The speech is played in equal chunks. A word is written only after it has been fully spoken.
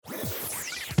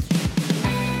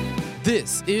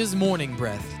This is Morning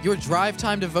Breath, your drive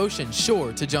time devotion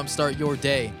sure to jumpstart your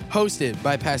day. Hosted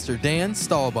by Pastor Dan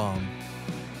Stahlbaum.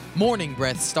 Morning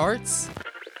Breath starts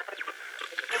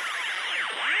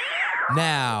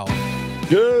now.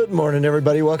 Good morning,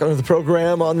 everybody. Welcome to the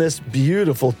program on this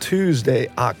beautiful Tuesday,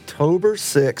 October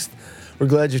 6th. We're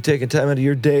glad you're taking time out of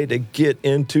your day to get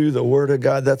into the Word of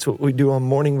God. That's what we do on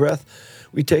Morning Breath.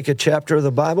 We take a chapter of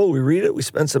the Bible, we read it, we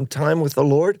spend some time with the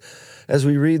Lord as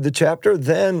we read the chapter.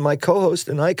 Then my co-host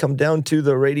and I come down to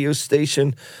the radio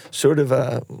station, sort of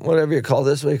whatever you call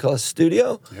this, what do you call a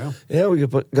studio? Yeah, we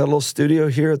got a little studio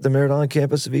here at the Merritt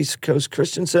campus of East Coast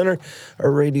Christian Center,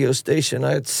 our radio station,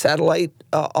 a satellite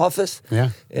office.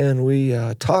 Yeah. And we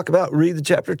read the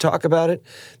chapter, talk about it,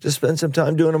 just spend some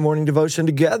time doing a morning devotion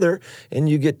together, and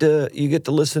you get to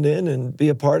listen in and be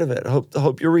a part of it.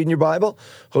 Hope you're reading your Bible.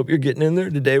 Hope you're getting in there.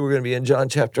 Today we're going to be in John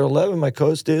chapter 11. My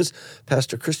co-host is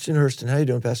Pastor Christian Hurston. How you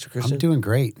doing, Pastor Christian? I'm doing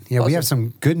great. Yeah, awesome. We have some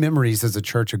good memories as a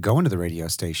church of going to the radio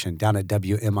station down at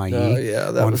WMIE. Oh, yeah.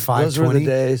 Those were the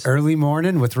days. Early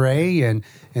morning with Ray and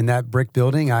in that brick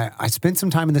building. I spent some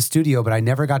time in the studio, but I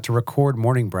never got to record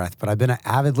Morning Breath. But I've been an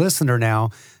avid listener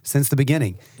now since the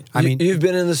beginning. You've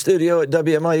been in the studio at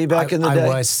WMIE back in the day? I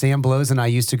was. Sam Blows and I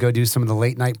used to go do some of the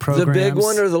late night programs. The big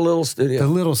one or the little studio? The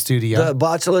little studio. The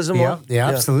botulism one? Yeah,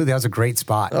 absolutely. That was a great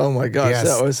spot. Oh, my gosh. Yes.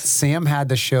 That was... Sam had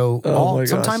the show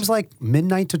sometimes like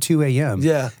midnight to 2 a.m.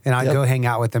 Yeah. And I'd go hang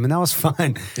out with them, and that was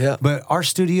fun. Yeah. But our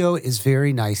studio is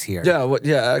very nice here. Yeah, actually.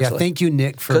 Yeah, thank you,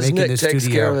 Nick, for making the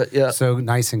studio so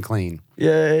nice and clean.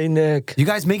 Yay, Nick. You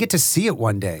guys may get to see it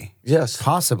one day. Yes.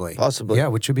 Possibly. Yeah,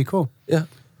 which would be cool. Yeah.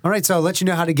 All right, so I'll let you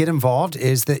know how to get involved.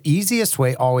 Is the easiest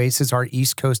way always is our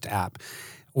East Coast app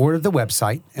or the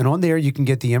website. And on there, you can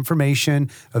get the information,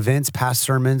 events, past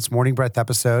sermons, Morning Breath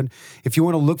episode. If you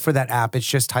want to look for that app, it's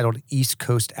just titled East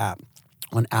Coast app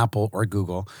on Apple or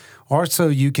Google. Also,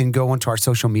 you can go onto our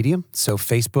social media, so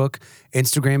Facebook,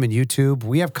 Instagram, and YouTube.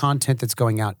 We have content that's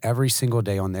going out every single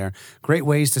day on there. Great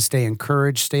ways to stay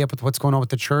encouraged, stay up with what's going on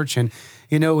with the church. And,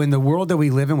 you know, in the world that we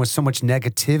live in with so much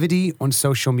negativity on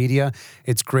social media,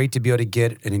 it's great to be able to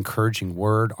get an encouraging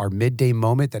word, our midday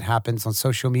moment that happens on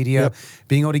social media,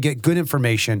 being able to get good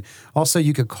information. Also,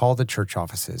 you could call the church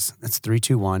offices. That's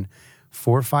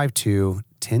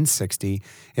 321-452-1060,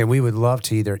 and we would love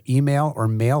to either email or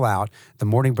mail out the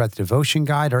Morning Breath Devotion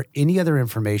Guide or any other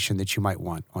information that you might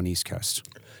want on East Coast.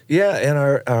 Yeah, and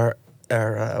our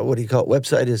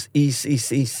website is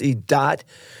eccc.us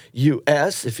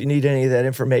if you need any of that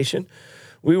information.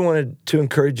 We wanted to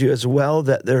encourage you as well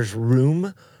that there's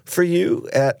room for you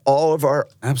at all of our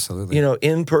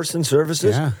in-person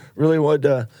services. Yeah. Really want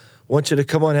you to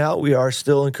come on out. We are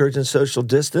still encouraging social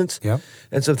distance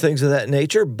and some things of that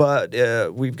nature, but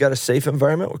we've got a safe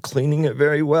environment. We're cleaning it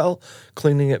very well,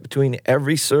 cleaning it between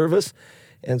every service.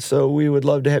 And so we would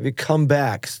love to have you come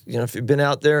back. You know, if you've been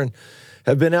out there and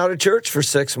have been out of church for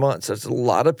 6 months, there's a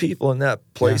lot of people in that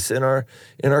place in our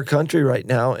country right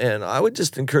now. And I would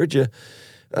just encourage you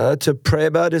to pray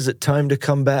about, is it time to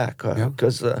come back?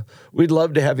 Because we'd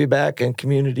love to have you back, and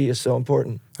community is so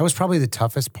important. That was probably the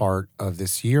toughest part of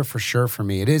this year for sure for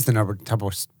me. It is the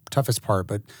toughest part,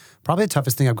 but probably the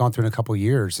toughest thing I've gone through in a couple of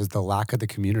years is the lack of the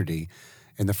community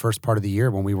in the first part of the year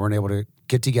when we weren't able to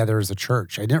get together as a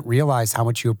church. I didn't realize how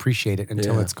much you appreciate it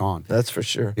until it's gone. That's for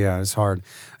sure. Yeah, it's hard.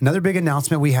 Another big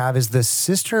announcement we have is the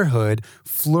Sisterhood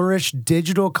Flourish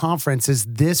Digital Conference is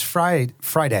this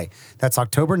Friday. That's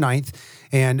October 9th.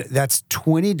 And that's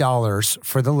 $20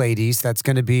 for the ladies. That's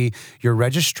going to be your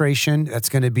registration. That's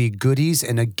going to be goodies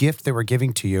and a gift that we're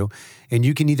giving to you. And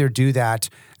you can either do that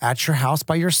at your house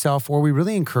by yourself, or we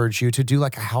really encourage you to do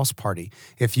like a house party.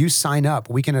 If you sign up,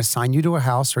 we can assign you to a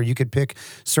house, or you could pick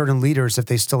certain leaders if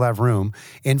they still have room.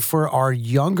 And for our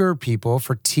younger people,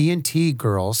 for TNT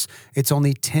girls, it's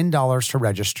only $10 to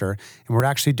register. And we're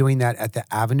actually doing that at the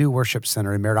Avenue Worship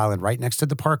Center in Merritt Island, right next to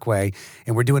the Parkway.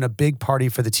 And we're doing a big party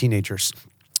for the teenagers.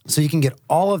 So you can get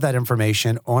all of that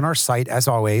information on our site, as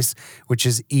always, which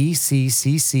is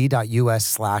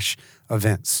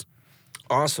eccc.us/events.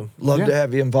 Awesome. Love to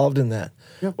have you involved in that.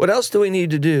 Yep. What else do we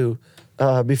need to do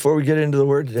before we get into the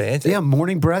Word today, Anthony? Yeah,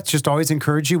 Morning Breath, just always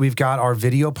encourage you. We've got our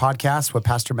video podcast with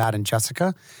Pastor Matt and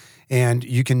Jessica, and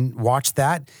you can watch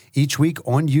that each week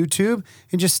on YouTube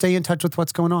and just stay in touch with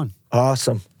what's going on.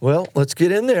 Awesome. Well, let's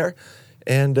get in there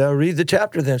and read the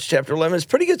chapter then. It's chapter 11. It's a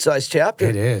pretty good-sized chapter.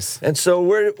 It is. And so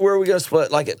where are we going to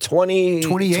split? Like at 20,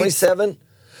 27?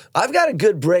 I've got a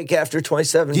good break after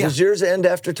 27. Does yours end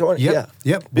after 20? Yep.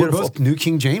 Beautiful. We're both New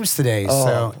King James today.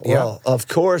 Well, of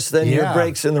course, then your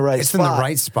break's in the right spot. It's in the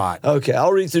right spot. Okay,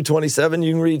 I'll read through 27.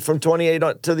 You can read from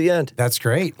 28 to the end. That's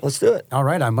great. Let's do it. All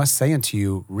right, I must say unto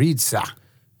you, read, sir.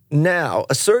 Now,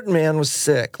 a certain man was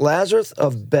sick, Lazarus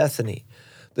of Bethany,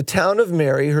 the town of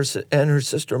Mary and her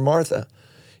sister Martha.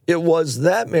 It was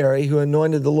that Mary who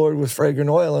anointed the Lord with fragrant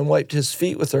oil and wiped his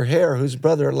feet with her hair, whose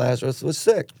brother Lazarus was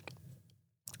sick.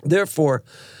 Therefore,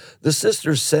 the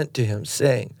sisters sent to him,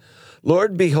 saying,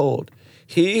 Lord, behold,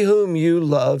 he whom you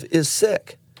love is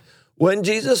sick. When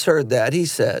Jesus heard that, he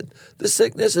said, The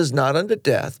sickness is not unto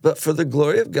death, but for the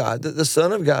glory of God, that the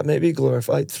Son of God may be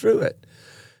glorified through it.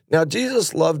 Now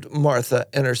Jesus loved Martha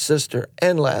and her sister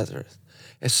and Lazarus.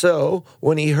 And so,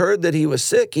 when he heard that he was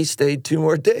sick, he stayed 2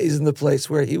 more days in the place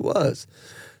where he was.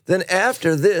 Then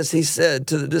after this, he said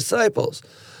to the disciples,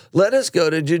 Let us go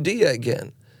to Judea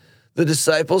again. The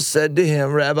disciples said to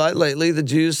him, Rabbi, lately the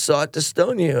Jews sought to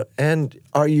stone you, and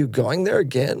are you going there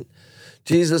again?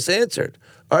 Jesus answered,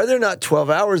 Are there not 12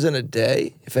 hours in a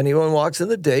day? If anyone walks in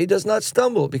the day, he does not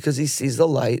stumble, because he sees the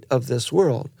light of this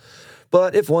world.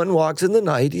 But if one walks in the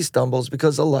night, he stumbles,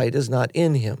 because the light is not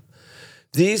in him.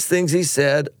 These things he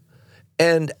said,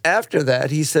 and after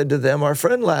that he said to them, Our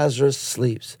friend Lazarus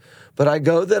sleeps, but I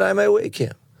go that I may wake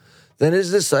him. Then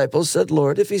his disciples said,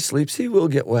 Lord, if he sleeps, he will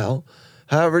get well.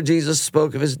 However, Jesus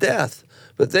spoke of his death,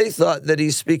 but they thought that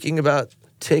he's speaking about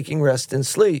taking rest and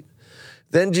sleep.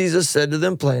 Then Jesus said to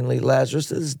them plainly,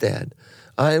 Lazarus is dead.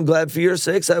 I am glad for your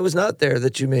sakes I was not there,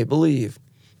 that you may believe.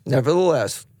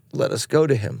 Nevertheless, let us go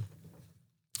to him.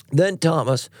 Then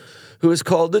Thomas, who is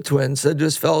called the twin, said to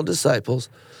his fellow disciples,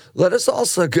 Let us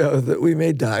also go, that we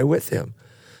may die with him.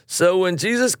 So when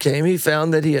Jesus came, he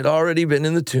found that he had already been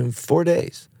in the tomb 4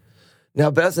 days.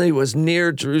 Now Bethany was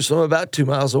near Jerusalem, about 2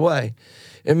 miles away,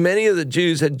 and many of the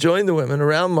Jews had joined the women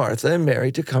around Martha and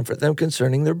Mary to comfort them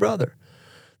concerning their brother.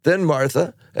 Then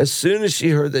Martha, as soon as she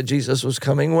heard that Jesus was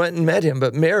coming, went and met him,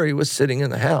 but Mary was sitting in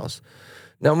the house.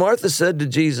 Now Martha said to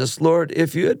Jesus, Lord,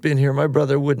 if you had been here, my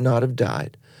brother would not have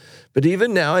died. But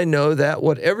even now I know that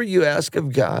whatever you ask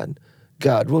of God,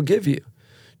 God will give you.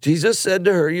 Jesus said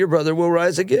to her, Your brother will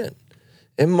rise again.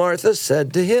 And Martha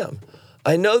said to him,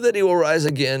 I know that he will rise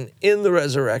again in the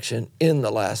resurrection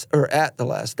at the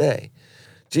last day.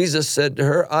 Jesus said to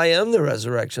her, I am the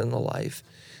resurrection and the life.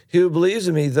 He who believes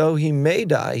in me, though he may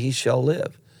die, he shall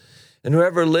live. And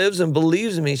whoever lives and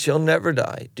believes in me shall never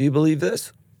die. Do you believe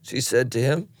this? She said to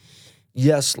him,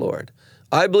 Yes, Lord.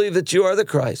 I believe that you are the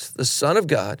Christ, the Son of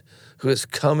God, who has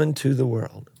come into the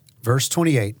world. Verse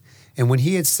 28, And when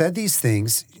he had said these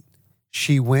things,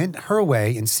 she went her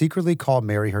way and secretly called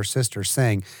Mary, her sister,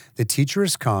 saying, The teacher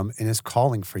is come and is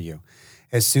calling for you.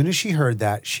 As soon as she heard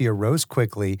that, she arose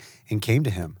quickly and came to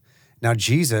him. Now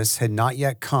Jesus had not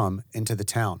yet come into the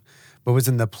town, but was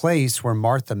in the place where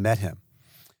Martha met him.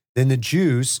 Then the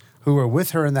Jews who were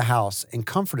with her in the house and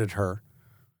comforted her,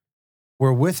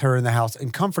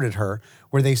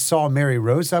 where they saw Mary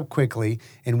rose up quickly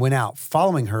and went out,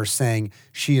 following her, saying,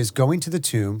 She is going to the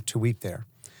tomb to weep there.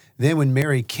 Then when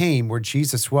Mary came where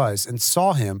Jesus was and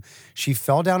saw him, she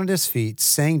fell down at his feet,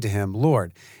 saying to him,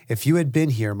 Lord, if you had been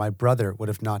here, my brother would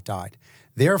have not died.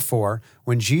 Therefore,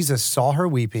 when Jesus saw her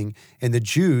weeping, and the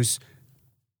Jews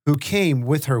who came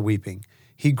with her weeping,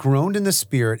 he groaned in the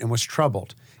spirit and was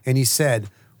troubled. And he said,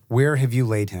 Where have you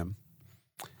laid him?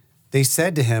 They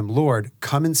said to him, Lord,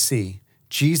 come and see.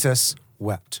 Jesus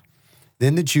wept.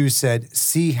 Then the Jews said,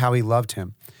 See how he loved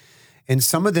him. And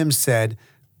some of them said,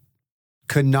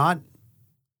 Could not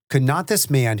this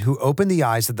man who opened the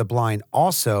eyes of the blind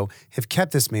also have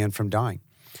kept this man from dying?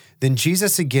 Then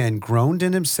Jesus again groaned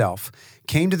in himself,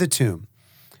 came to the tomb.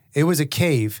 It was a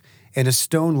cave, and a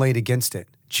stone laid against it.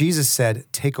 Jesus said,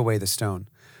 Take away the stone.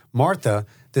 Martha,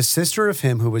 the sister of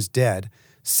him who was dead,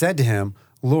 said to him,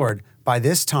 Lord, by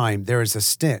this time there is a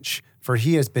stench, for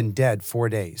he has been dead 4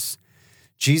 days.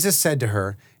 Jesus said to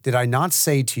her, Did I not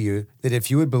say to you that if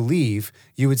you would believe,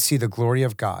 you would see the glory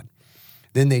of God?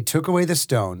 Then they took away the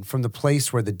stone from the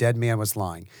place where the dead man was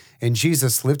lying. And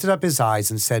Jesus lifted up his eyes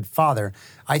and said, Father,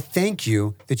 I thank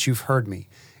you that you've heard me,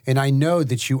 and I know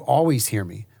that you always hear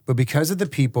me. But because of the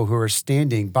people who are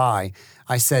standing by,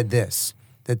 I said this,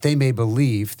 that they may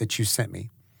believe that you sent me.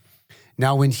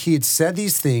 Now when he had said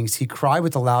these things, he cried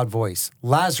with a loud voice,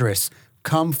 Lazarus,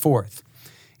 come forth.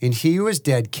 And he who was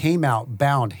dead came out,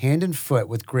 bound hand and foot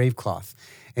with grave cloth,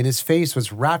 and his face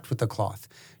was wrapped with the cloth.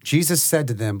 Jesus said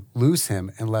to them, Loose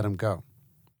him and let him go.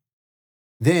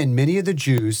 Then many of the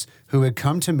Jews who had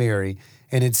come to Mary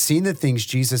and had seen the things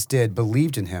Jesus did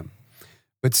believed in him.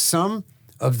 But some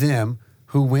of them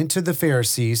who went to the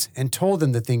Pharisees and told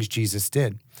them the things Jesus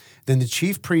did. Then the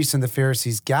chief priests and the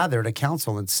Pharisees gathered a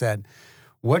council and said,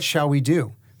 What shall we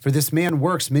do? For this man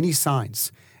works many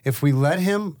signs. If we let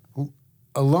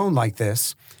alone like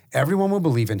this, everyone will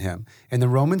believe in him, and the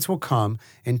Romans will come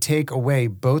and take away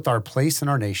both our place and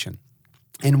our nation.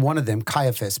 And one of them,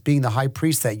 Caiaphas, being the high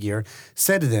priest that year,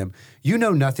 said to them, "You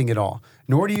know nothing at all,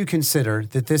 nor do you consider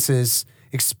that this is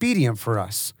expedient for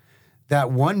us,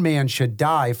 that one man should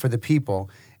die for the people,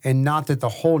 and not that the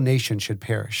whole nation should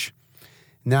perish."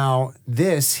 Now,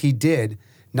 this he did,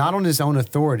 not on his own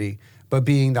authority, but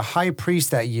being the high priest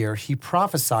that year, he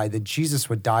prophesied that Jesus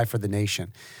would die for the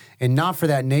nation, and not for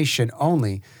that nation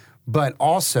only, but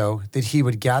also that he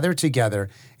would gather together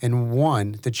in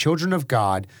one the children of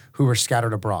God who were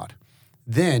scattered abroad.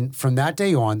 Then, from that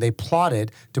day on, they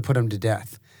plotted to put him to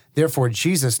death. Therefore,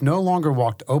 Jesus no longer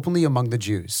walked openly among the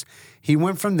Jews. He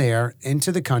went from there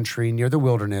into the country near the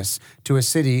wilderness to a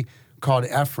city called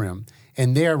Ephraim,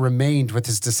 and there remained with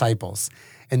his disciples.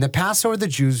 And the Passover of the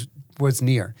Jews was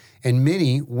near, and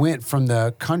many went from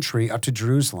the country up to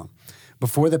Jerusalem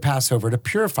before the Passover to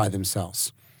purify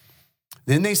themselves.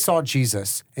 Then they saw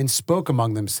Jesus and spoke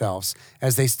among themselves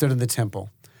as they stood in the temple.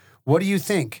 "What do you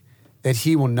think, that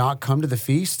he will not come to the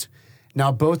feast?"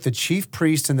 Now both the chief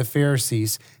priests and the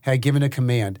Pharisees had given a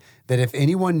command that if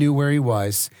anyone knew where he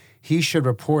was, he should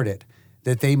report it,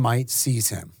 that they might seize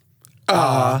him.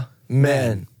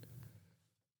 Amen.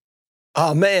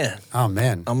 Amen.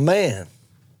 Amen. Amen.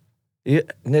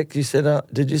 Nick, you said,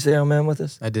 did you say amen with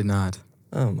us? I did not.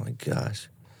 Oh my gosh.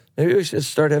 Maybe we should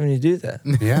start having you do that.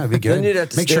 Yeah, it'd be good. Then you'd have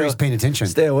to make sure he's paying attention.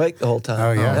 Stay awake the whole time.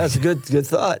 Oh, yeah. That's a good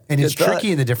thought. And good it's thought.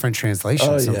 tricky in the different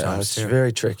translations Yeah, sometimes, it's too.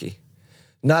 very tricky.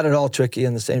 Not at all tricky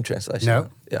in the same translation. No.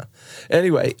 Yeah.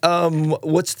 Anyway,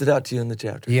 what stood out to you in the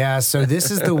chapter? Yeah, so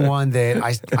this is the one that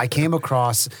I came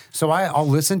across. So I'll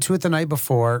listen to it the night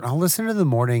before. I'll listen to it in the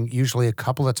morning, usually a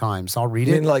couple of times. I'll read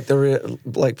You it. mean like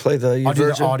play the I'll do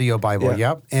version? the audio Bible, Yeah.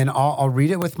 yep. And I'll read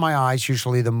it with my eyes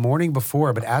usually the morning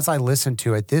before. But as I listen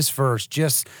to it, this verse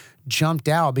just jumped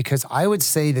out because I would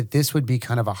say that this would be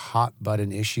kind of a hot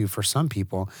button issue for some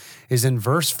people. Is in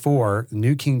verse 4,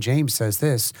 New King James says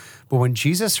this, "But when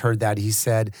Jesus heard that, he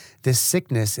said, 'This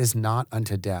sickness is not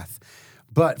unto death,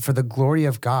 but for the glory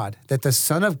of God, that the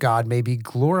Son of God may be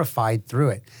glorified through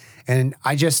it.'" And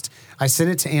I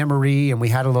sent it to Anne-Marie, and we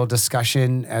had a little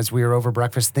discussion as we were over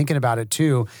breakfast thinking about it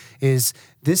too, is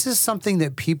this is something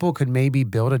that people could maybe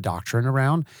build a doctrine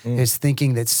around, is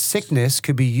thinking that sickness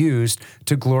could be used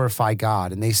to glorify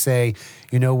God. And they say,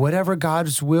 whatever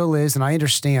God's will is, and I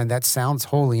understand that sounds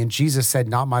holy, and Jesus said,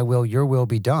 "Not my will, your will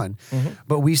be done."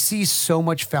 But we see so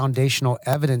much foundational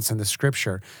evidence in the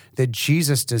scripture that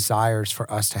Jesus desires for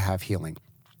us to have healing.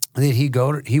 That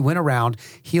he went around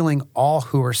healing all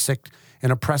who were sick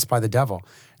and oppressed by the devil.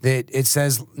 That it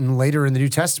says later in the New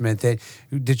Testament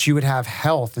that you would have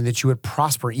health and that you would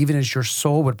prosper even as your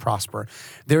soul would prosper.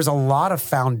 There's a lot of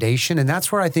foundation, and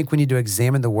that's where I think we need to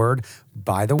examine the word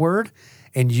by the word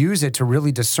and use it to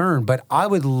really discern. But I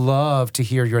would love to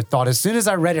hear your thought. As soon as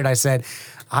I read it, I said,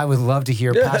 I would love to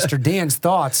hear Pastor Dan's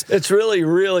thoughts. It's really,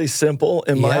 really simple,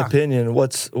 in my opinion,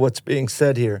 what's being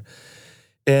said here.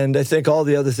 And I think all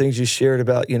the other things you shared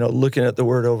about, looking at the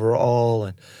word overall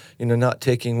and, not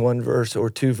taking one verse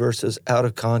or two verses out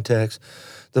of context.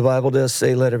 The Bible does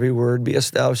say, let every word be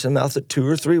established in the mouth of 2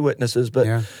 or 3 witnesses.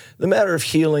 But the matter of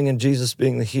healing and Jesus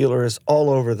being the healer is all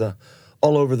over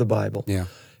the Bible. Yeah.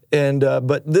 And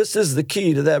but this is the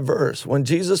key to that verse. When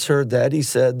Jesus heard that, he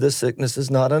said, "This sickness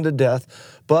is not unto death,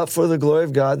 but for the glory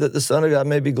of God, that the Son of God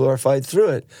may be glorified through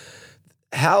it."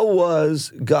 How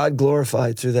was God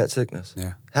glorified through that sickness?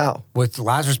 Yeah. How? With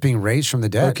Lazarus being raised from the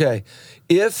dead. Okay.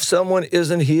 If someone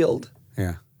isn't healed,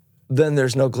 then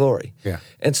there's no glory. Yeah.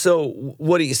 And so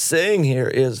what he's saying here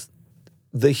is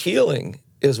the healing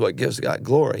is what gives God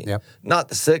glory, not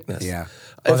the sickness. Yeah.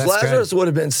 If Lazarus would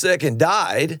have been sick and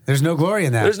died, there's no glory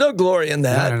in that. There's no glory in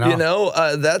that. No.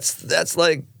 That's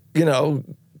like,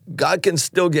 God can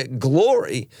still get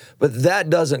glory, but that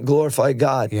doesn't glorify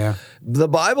God. Yeah. The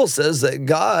Bible says that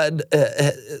God,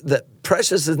 that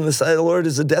precious in the sight of the Lord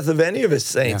is the death of any of his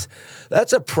saints. Yeah.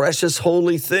 That's a precious,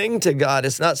 holy thing to God.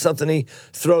 It's not something he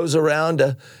throws around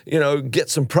to, get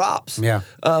some props. Yeah.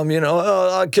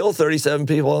 I'll kill 37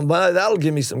 people and that'll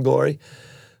give me some glory.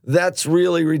 That's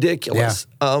really ridiculous.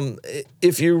 Yeah.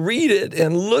 If you read it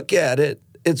and look at it,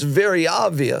 it's very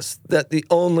obvious that the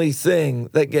only thing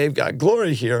that gave God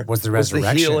glory here was the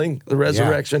resurrection. Was the healing, the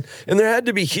resurrection. Yeah. And there had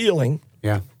to be healing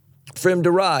for him to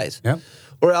rise. Yep.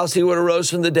 Or else he would have rose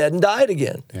from the dead and died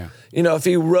again. Yeah. If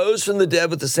he rose from the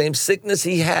dead with the same sickness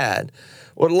he had,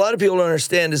 what a lot of people don't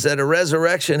understand is that a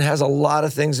resurrection has a lot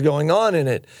of things going on in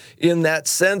it, in that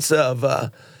sense of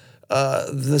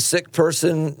the sick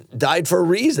person died for a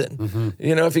reason.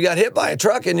 You know, if you got hit by a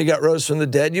truck and you got rose from the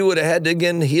dead, you would have had to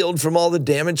get healed from all the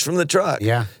damage from the truck.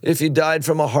 Yeah. If you died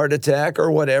from a heart attack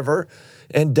or whatever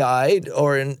and died,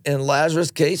 or in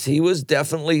Lazarus' case, he was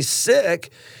definitely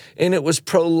sick and it was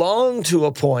prolonged to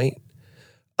a point.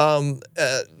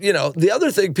 You know, the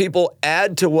other thing people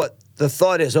add to what the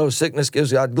thought is, oh, sickness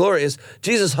gives God glory, is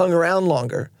Jesus hung around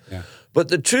longer. Yeah. But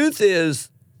the truth is,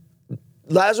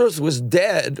 Lazarus was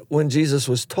dead when Jesus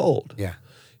was told. Yeah.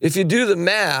 If you do the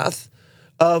math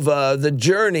of the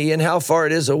journey and how far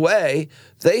it is away,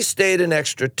 they stayed an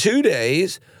extra 2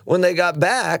 days. When they got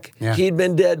back, he'd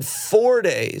been dead 4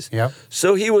 days. Yep.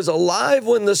 So he was alive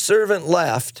when the servant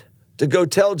left to go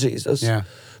tell Jesus. Yeah.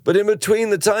 But in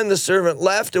between the time the servant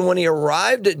left and when he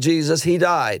arrived at Jesus, he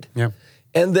died. Yep.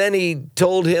 And then he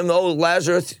told him, oh,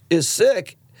 Lazarus is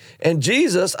sick. And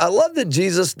Jesus, I love that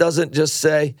Jesus doesn't just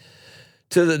say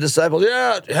to the disciples,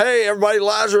 yeah, hey, everybody,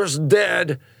 Lazarus is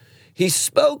dead. He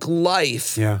spoke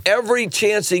life every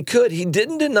chance he could. He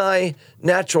didn't deny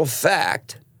natural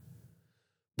fact,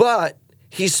 but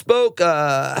he spoke,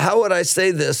 how would I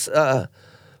say this,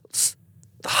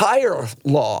 higher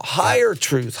law, higher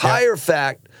truth, higher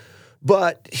fact,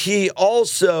 but he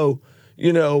also,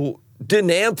 you know,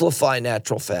 didn't amplify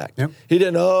natural fact. Yep. He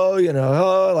didn't,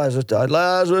 Lazarus died,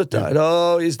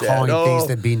 oh, he's dead. Calling things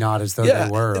that be not as though they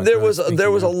were. Like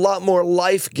there was a lot more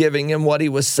life-giving in what he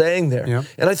was saying there. Yep.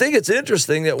 And I think it's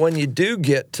interesting that when you do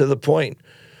get to the point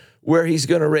where he's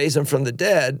going to raise him from the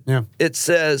dead, it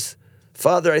says,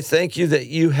 Father, I thank you that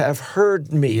you have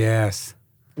heard me. Yes.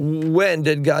 When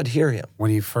did God hear him? When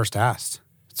he first asked.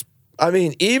 I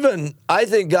mean, even I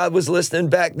think God was listening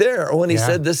back there when he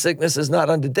said this sickness is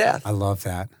not unto death. I love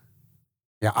that.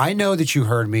 Yeah, I know that you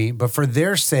heard me, but for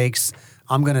their sakes,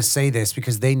 I'm going to say this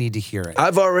because they need to hear it.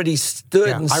 I've already stood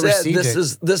and said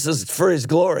this is for his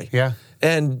glory. Yeah.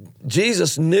 And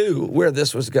Jesus knew where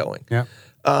this was going. Yeah.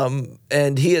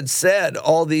 And he had said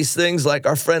all these things like,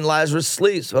 our friend Lazarus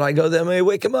sleeps, but I go there and I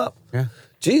wake him up. Yeah.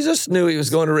 Jesus knew he was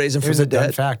going to raise him from the dead. It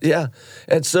was a done fact. Yeah.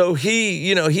 And so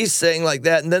he's saying like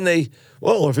that. And then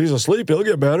if he's asleep, he'll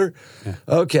get better. Yeah.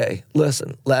 Okay,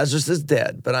 listen, Lazarus is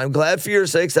dead, but I'm glad for your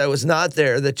sakes I was not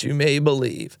there that you may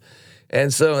believe.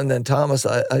 And then Thomas,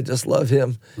 I just love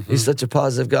him. He's such a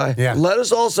positive guy. Yeah. Let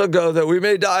us also go that we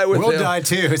may die with him. We'll die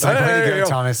too. It's like, way to go,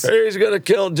 Thomas. He's going to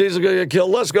kill. Jesus is going to get killed.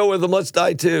 Let's go with him. Let's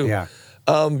die too. Yeah.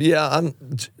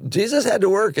 Jesus had to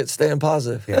work at staying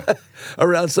positive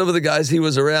around some of the guys he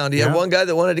was around. He had one guy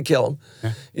that wanted to kill him.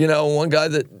 Yeah. You know, one guy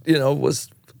that, was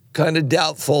kind of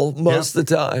doubtful most of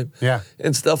the time. Yeah.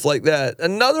 And stuff like that.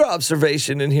 Another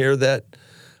observation in here that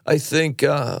I think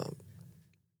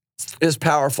is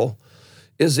powerful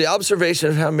is the observation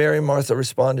of how Mary and Martha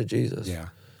respond to Jesus. Yeah.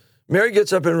 Martha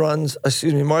gets up and runs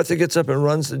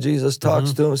to Jesus,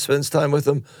 talks to him, spends time with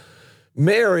him.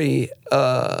 Mary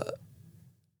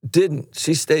didn't.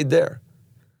 She stayed there.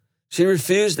 She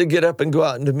refused to get up and go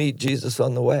out and to meet Jesus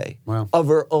on the way of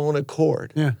her own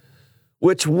accord. Yeah.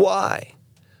 Why?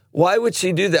 Why would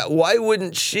she do that? Why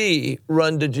wouldn't she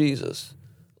run to Jesus?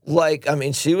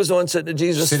 She was the one sitting at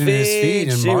Jesus' feet. Sitting at his feet,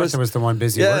 and Martha was the one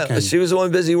busy working. Yeah, she was the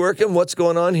one busy working. What's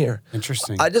going on here?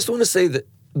 Interesting. I just want to say that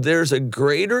there's a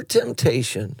greater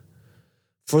temptation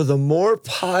for the more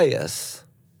pious,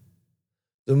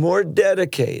 the more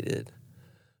dedicated,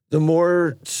 the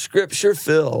more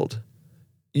scripture-filled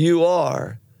you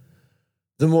are,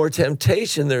 the more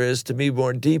temptation there is to be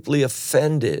more deeply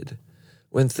offended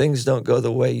when things don't go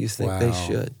the way you think they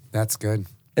should. That's good.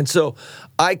 And so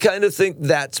I kind of think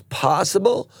that's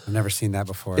possible. I've never seen that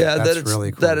before. Yeah, that's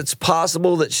really cool. That it's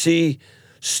possible that she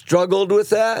struggled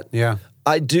with that. Yeah.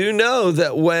 I do know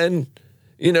that when,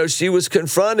 she was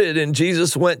confronted and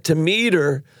Jesus went to meet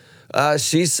her,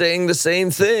 she's saying the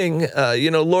same thing.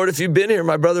 Lord, if you'd been here,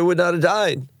 my brother would not have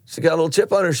died. She got a little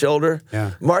chip on her shoulder.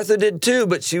 Yeah. Martha did too,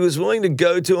 but she was willing to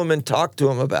go to him and talk to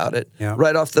him about it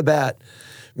right off the bat.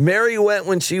 Mary went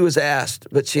when she was asked,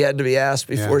 but she had to be asked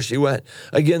before she went.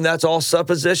 Again, that's all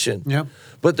supposition. Yep.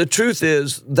 But the truth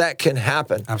is that can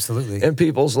happen. Absolutely. In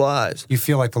people's lives. You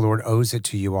feel like the Lord owes it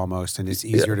to you almost, and it's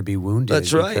easier to be wounded.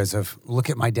 That's right. Because of, look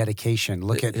at my dedication.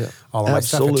 Look at all of my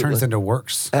stuff. It turns into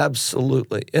works.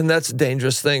 Absolutely. And that's a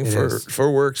dangerous thing for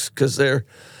works because their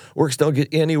works don't get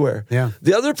anywhere. Yeah.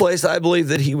 The other place I believe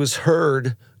that he was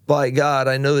heard by God,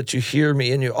 I know that you hear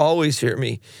me and you always hear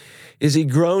me, is he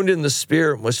groaned in the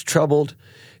spirit and was troubled,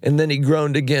 and then he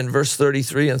groaned again, verse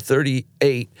 33 and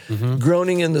 38.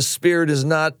 Groaning in the spirit is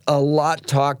not a lot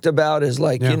talked about as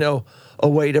a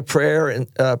way to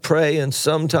pray, and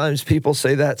sometimes people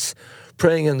say that's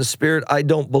praying in the spirit. I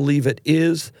don't believe it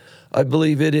is. I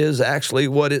believe it is actually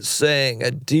what it's saying,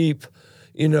 a deep,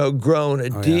 groan, a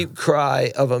deep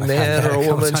cry of a man or a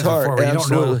woman's heart.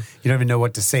 Absolutely. You don't even know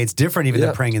what to say. It's different even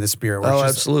than praying in the Spirit. Oh,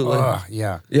 absolutely.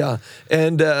 Yeah.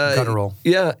 And, guttural.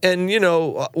 Yeah. And,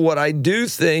 what I do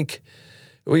think,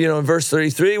 in verse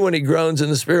 33, when he groans in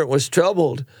the Spirit was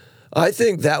troubled, I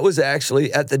think that was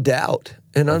actually at the doubt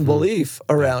and unbelief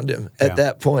around him at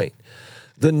that point.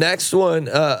 The next one,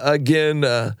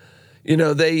 they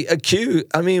accuse,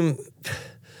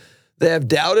 they have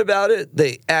doubt about it.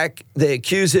 They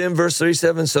accuse him. Verse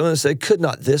 37, some of them say, could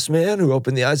not this man who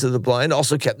opened the eyes of the blind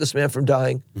also kept this man from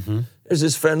dying? There's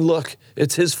his friend, look,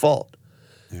 it's his fault.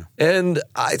 Yeah. And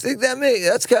I think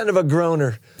that's kind of a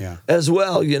groaner as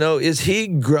well. Is he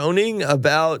groaning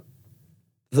about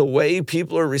the way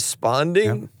people are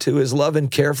responding to his love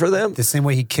and care for them? The same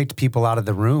way he kicked people out of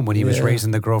the room when he was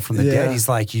raising the girl from the dead. He's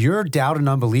like, your doubt and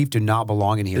unbelief do not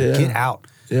belong in here. Get out.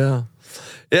 Yeah.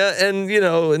 Yeah,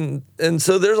 and and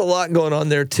so there's a lot going on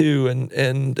there too, and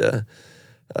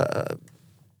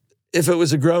if it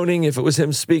was a groaning, if it was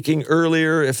him speaking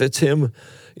earlier, if it's him,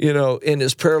 in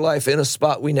his prayer life in a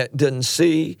spot we didn't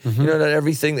see, not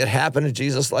everything that happened in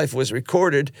Jesus' life was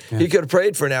recorded. He could have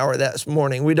prayed for an hour that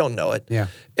morning. We don't know it. Yeah,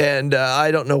 and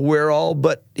I don't know where all,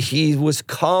 but he was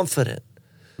confident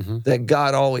that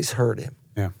God always heard him.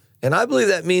 Yeah, and I believe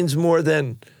that means more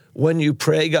than when you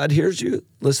pray, God hears you.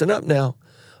 Listen up now.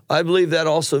 I believe that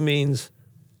also means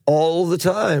all the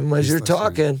time as you're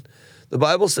talking. The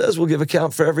Bible says we'll give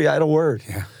account for every idle word.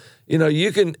 Yeah.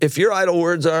 You can, if your idle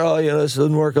words are, this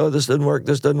doesn't work, this didn't work,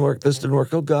 this didn't work, this didn't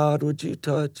work. Oh, God, would you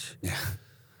touch? Yeah.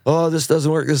 Oh, this doesn't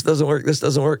work, this doesn't work, this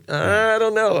doesn't work. I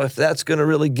don't know if that's going to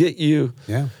really get you,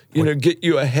 get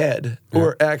you ahead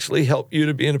or actually help you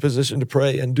to be in a position to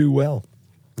pray and do well.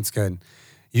 That's good.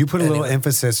 You put a little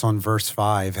emphasis on verse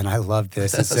 5, and I love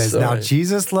this. It says, now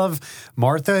Jesus loved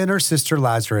Martha and her sister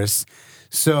Lazarus.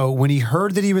 So when he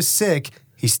heard that he was sick,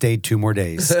 he stayed 2 more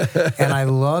days. And I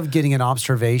love getting an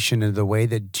observation of the way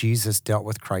that Jesus dealt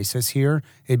with crisis here.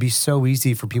 It'd be so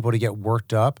easy for people to get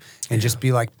worked up and just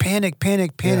be like, panic,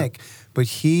 panic, panic. Yeah. But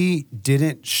he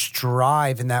didn't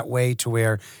strive in that way to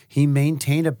where he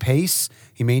maintained a pace,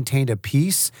 he maintained a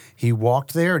peace, he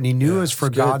walked there, and he knew it was for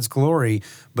God's glory.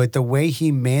 But the way he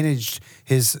managed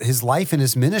his life and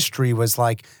his ministry was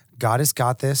like, God has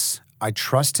got this. I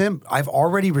trust him. I've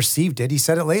already received it. He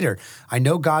said it later. I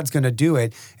know God's going to do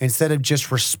it, instead of just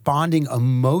responding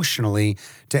emotionally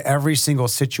to every single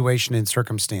situation and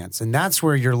circumstance. And that's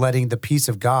where you're letting the peace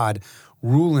of God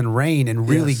rule and reign and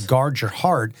really guard your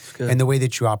heart and the way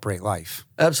that you operate life.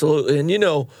 Absolutely. And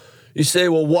you say,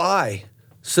 well, why?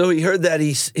 So he heard that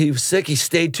he was sick. He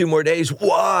stayed 2 more days.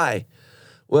 Why?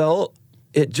 Well,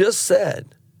 it just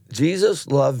said Jesus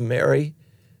loved Mary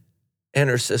and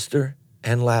her sister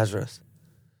and Lazarus.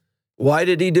 Why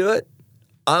did he do it?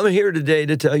 I'm here today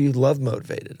to tell you love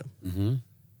motivated him.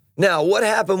 Now, what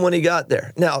happened when he got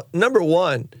there? Now, number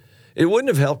one, it wouldn't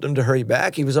have helped him to hurry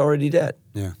back. He was already dead.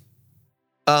 Yeah.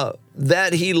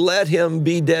 That he let him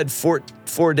be dead for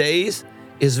 4 days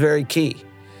is very key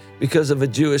because of a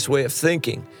Jewish way of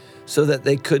thinking, so that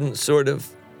they couldn't sort of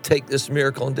take this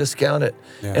miracle and discount it.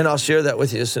 Yeah. And I'll share that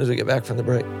with you as soon as we get back from the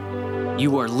break.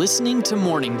 You are listening to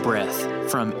Morning Breath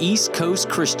from East Coast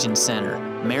Christian Center,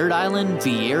 Merritt Island,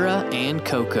 Vieira, and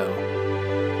Cocoa.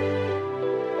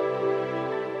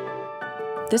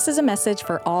 This is a message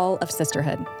for all of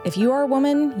sisterhood. If you are a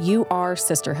woman, you are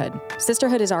sisterhood.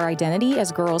 Sisterhood is our identity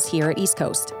as girls here at East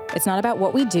Coast. It's not about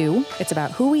what we do, it's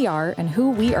about who we are and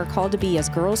who we are called to be as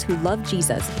girls who love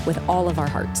Jesus with all of our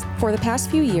hearts. For the past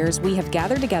few years, we have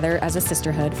gathered together as a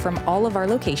sisterhood from all of our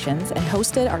locations and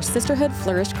hosted our Sisterhood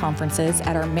Flourish conferences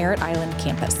at our Merritt Island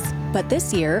campus. But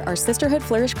this year, our Sisterhood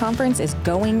Flourish conference is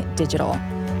going digital.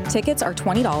 Tickets are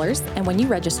 $20, and when you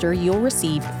register, you'll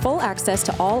receive full access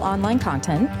to all online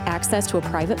content, access to a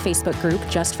private Facebook group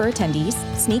just for attendees,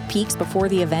 sneak peeks before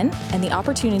the event, and the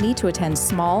opportunity to attend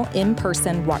small,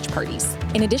 in-person watch parties.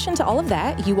 In addition to all of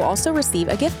that, you will also receive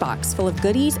a gift box full of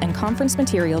goodies and conference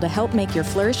material to help make your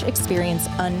Flourish experience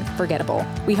unforgettable.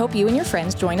 We hope you and your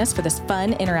friends join us for this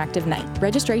fun, interactive night.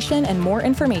 Registration and more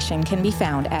information can be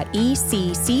found at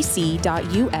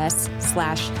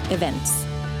eccc.us/events.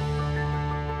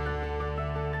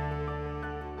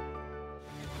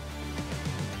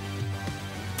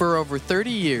 For over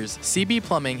 30 years, CB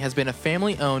Plumbing has been a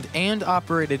family-owned and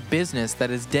operated business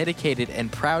that is dedicated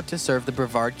and proud to serve the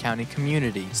Brevard County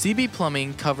community. CB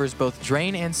Plumbing covers both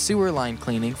drain and sewer line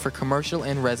cleaning for commercial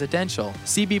and residential.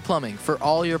 CB Plumbing for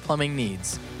all your plumbing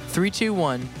needs.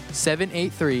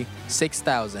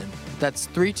 321-783-6000. That's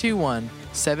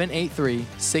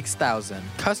 783-6000.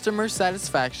 Customer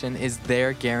satisfaction is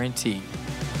their guarantee.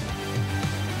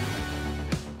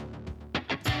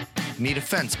 Need a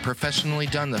fence professionally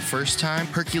done the first time?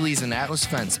 Hercules and Atlas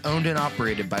Fence, owned and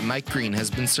operated by Mike Green, has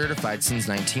been certified since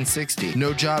 1960.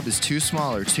 No job is too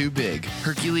small or too big.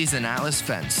 Hercules and Atlas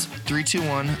Fence,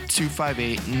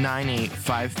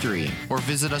 321-258-9853. Or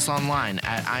visit us online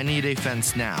at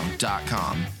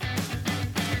IneedAFenceNow.com.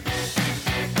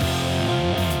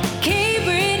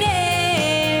 Cabrin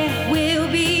Air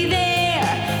will be there.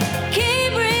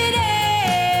 Cabrin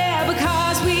Air,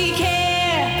 because we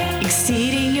care,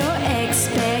 exceeding your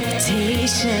expectations.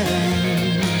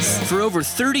 For over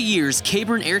 30 years,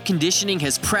 Cabrin Air Conditioning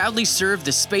has proudly served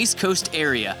the Space Coast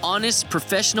area. Honest,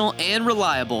 professional, and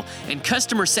reliable, and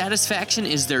customer satisfaction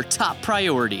is their top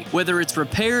priority. Whether it's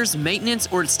repairs, maintenance,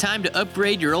 or it's time to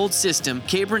upgrade your old system,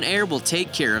 Cabrin Air will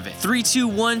take care of it.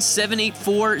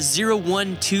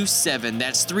 321-784-0127.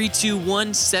 That's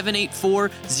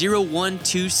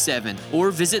 321-784-0127.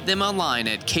 Or visit them online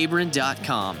at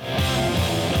cabrin.com.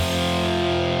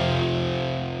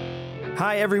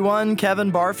 Hi everyone,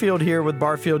 Kevin Barfield here with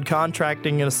Barfield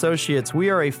Contracting & Associates. We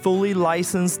are a fully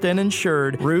licensed and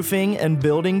insured roofing and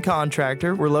building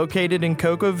contractor. We're located in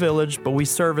Cocoa Village, but we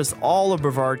service all of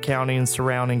Brevard County and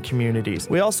surrounding communities.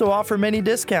 We also offer many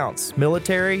discounts,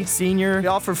 military, senior. We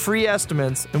offer free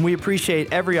estimates, and we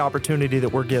appreciate every opportunity that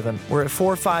we're given. We're at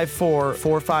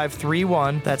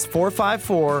 454-4531. That's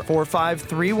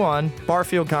 454-4531.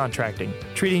 Barfield Contracting,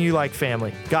 treating you like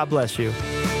family. God bless you.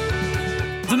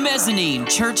 The Mezzanine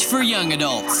Church for Young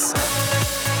Adults.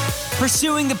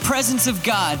 Pursuing the presence of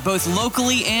God both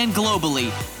locally and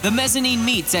globally, the Mezzanine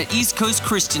meets at East Coast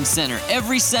Christian Center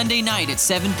every Sunday night at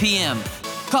 7 p.m.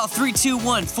 Call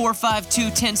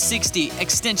 321-452-1060,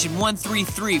 extension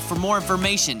 133 for more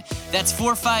information. That's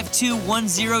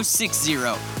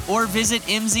 452-1060, or visit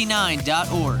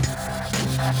mz9.org.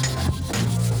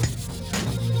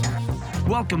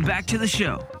 Welcome back to the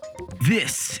show.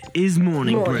 This is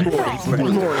Morning Breath.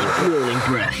 Morning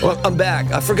Breath. Well, I'm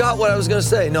back. I forgot what I was going to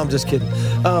say. No, I'm just kidding.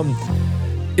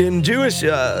 In Jewish,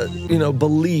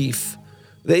 belief,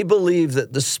 they believe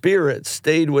that the Spirit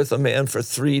stayed with a man for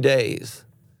 3 days.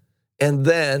 And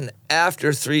then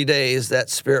after 3 days, that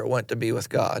Spirit went to be with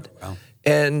God. Wow.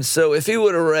 And so if he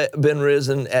would have been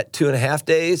risen at 2.5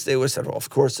 days, they would have said, well, of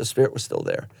course, the Spirit was still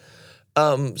there.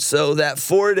 So that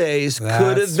 4 days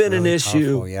could have been really an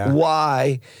issue. Powerful, yeah.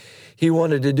 Why he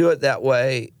wanted to do it that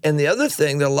way. And the other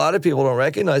thing that a lot of people don't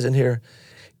recognize in here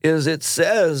is it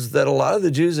says that a lot of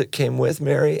the Jews that came with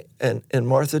Mary and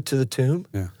Martha to the tomb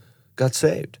got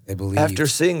saved. They believed. After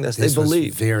seeing this, they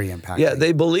believed. Was very impactful. Yeah,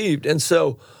 they believed. And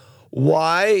so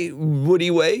why would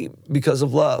he wait? Because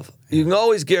of love. You can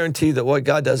always guarantee that what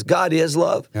God does, God is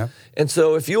love. Yeah. And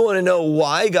so if you want to know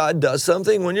why God does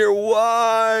something, when you're,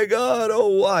 why, God, oh,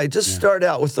 why? Just start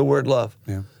out with the word love.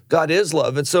 Yeah. God is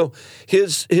love. And so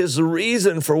his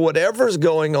reason for whatever's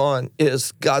going on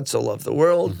is God so loved the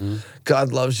world. Mm-hmm.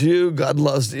 God loves you. God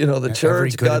loves, the church.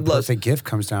 Every good God and loves. Perfect gift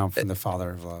comes down from the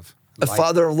Father of love. A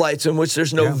Father of lights in which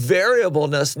there's no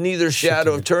variableness, neither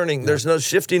shadow of turning. There's no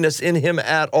shiftiness in him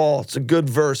at all. It's a good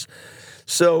verse.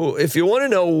 So if you want to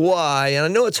know why, and I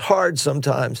know it's hard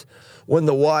sometimes when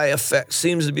the why effect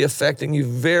seems to be affecting you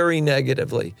very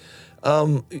negatively,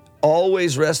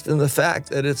 always rest in the fact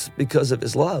that it's because of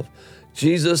his love.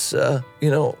 Jesus,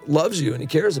 loves you and he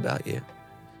cares about you.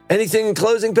 Anything in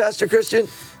closing, Pastor Christian?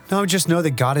 No, just know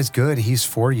that God is good. He's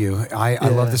for you. I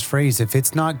love this phrase. If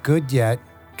it's not good yet,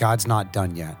 God's not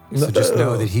done yet. So just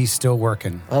know that he's still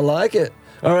working. I like it.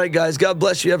 All right, guys. God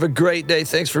bless you. Have a great day.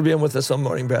 Thanks for being with us on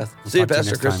Morning Breath. See you,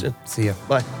 Pastor Christian. See you.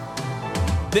 Bye.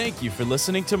 Thank you for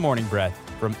listening to Morning Breath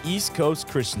from East Coast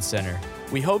Christian Center.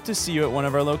 We hope to see you at one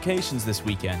of our locations this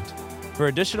weekend. For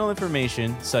additional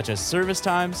information, such as service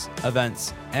times,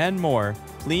 events, and more,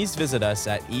 please visit us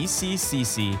at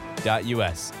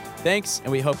eccc.us. Thanks,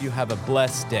 and we hope you have a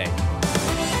blessed day.